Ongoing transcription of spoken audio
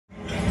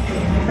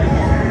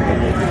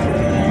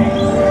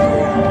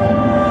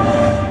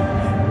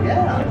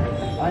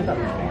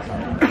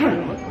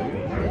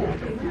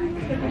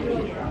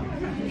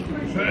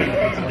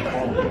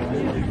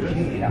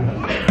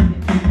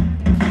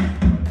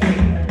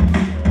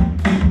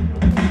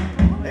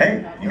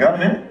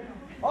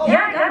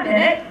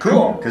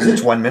because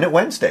it's 1 Minute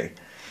Wednesday.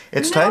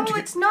 It's time to. No,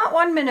 it's not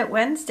 1 Minute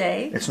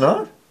Wednesday. It's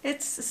not?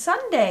 It's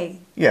Sunday.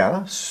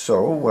 Yeah,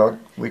 so, well,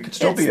 we could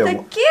still be a.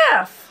 It's the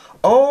GIFF.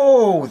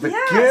 Oh, the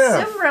yeah,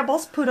 GIFF. Sim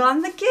Rebels put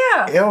on the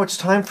GIFF. Oh, it's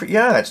time for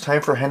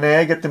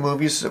Henag at the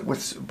movies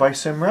by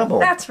Sim Rebel.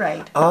 That's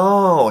right.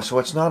 Oh, so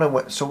it's not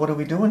a. So what are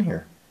we doing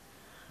here?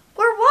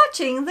 We're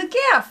watching the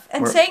GIFF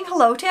and saying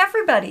hello to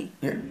everybody.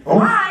 Yeah. Oh,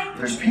 hi.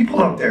 There's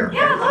people out there.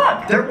 Yeah,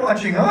 look. They're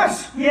watching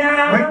us.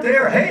 Yeah. Right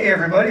there. Hey,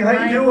 everybody.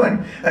 How you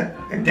doing?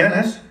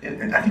 Dennis.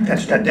 I think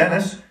that's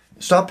Dennis.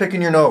 Stop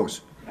picking your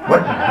nose.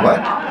 What? What?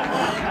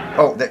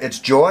 Oh, it's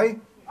Joy?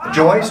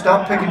 Joy,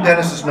 stop picking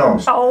Dennis's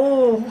nose.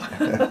 Oh.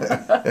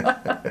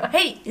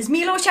 Hey, is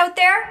Milosh out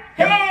there?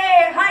 Yep.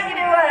 Hey, how you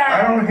doing?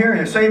 I don't hear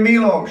you. Say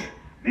Milosh.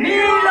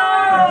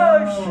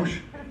 Milosh.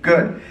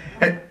 Good.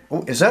 Hey,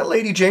 oh, is that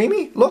Lady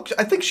Jamie? Look,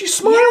 I think she's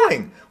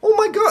smiling. Yeah. Oh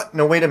my God.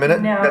 No, wait a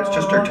minute. No. That's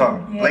just her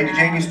tongue. Yeah. Lady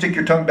Jamie, stick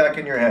your tongue back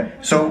in your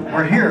head. So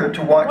we're here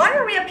to watch. Why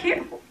are we up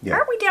here? Yeah.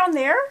 Aren't we down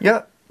there?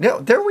 Yeah. Yeah,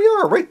 there we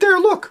are, right there,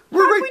 look.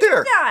 We're right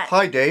there. That?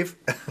 Hi, Dave.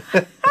 How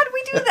did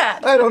we do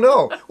that? I don't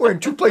know. We're in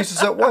two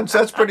places at once.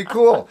 That's pretty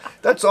cool.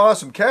 That's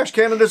awesome. Cache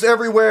Canada's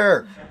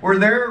everywhere. We're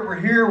there,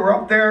 we're here, we're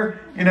up there.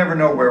 You never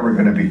know where we're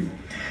going to be.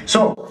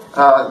 So,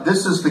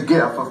 this is the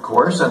GIFF, of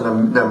course,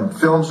 and the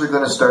films are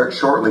going to start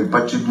shortly.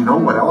 But you know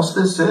what else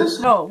this is?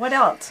 No, what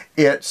else?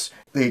 It's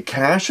the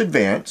Cache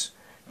Advance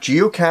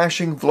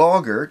Geocaching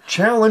Vlogger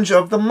Challenge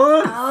of the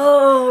Month.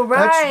 Oh, right.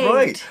 That's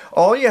right.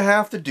 All you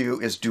have to do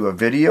is do a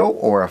video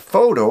or a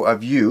photo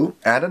of you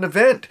at an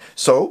event.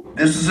 So,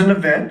 this is an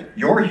event.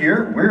 You're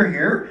here. We're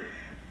here.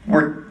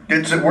 We're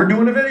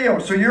doing a video,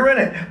 so you're in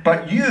it.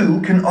 But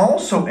you can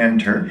also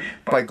enter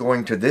by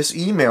going to this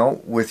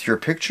email with your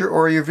picture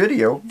or your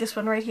video. This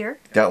one right here?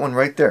 That one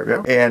right there.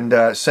 Oh.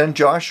 And send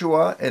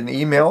Joshua an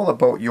email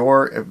about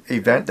your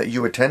event that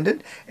you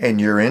attended, and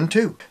you're in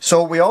too.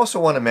 So we also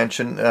want to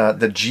mention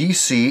the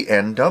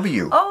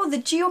GCNW. Oh, the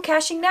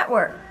Geocaching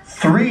Network.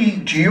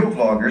 3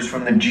 geovloggers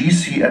from the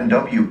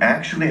GCNW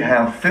actually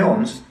have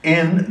films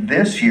in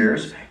this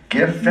year's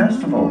GIFF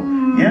Festival.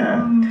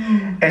 Yeah.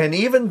 And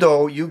even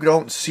though you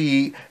don't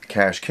see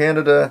Cache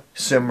Canada,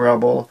 Sim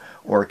Rebel,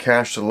 or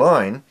Cache the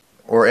Line,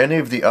 or any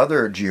of the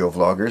other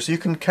geovloggers, you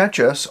can catch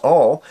us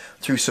all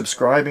through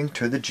subscribing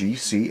to the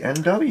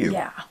GCNW.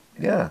 Yeah.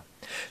 Yeah.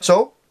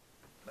 So,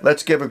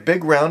 let's give a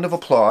big round of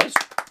applause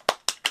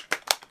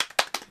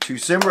to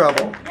Sim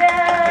Rebel for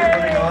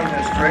putting on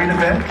this great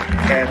event.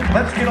 And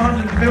let's get on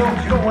to the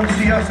films. You don't want to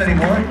see us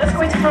anymore. Let's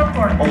go into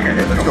popcorn. Okay,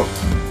 let's go.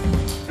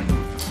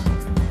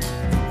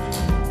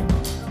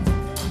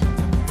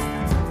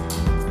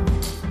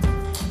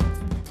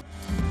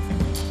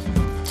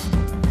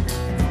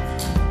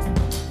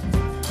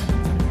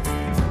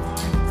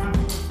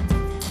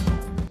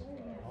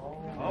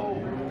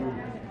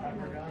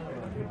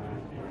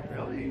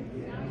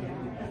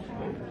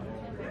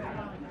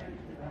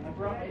 I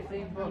brought my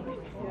same book.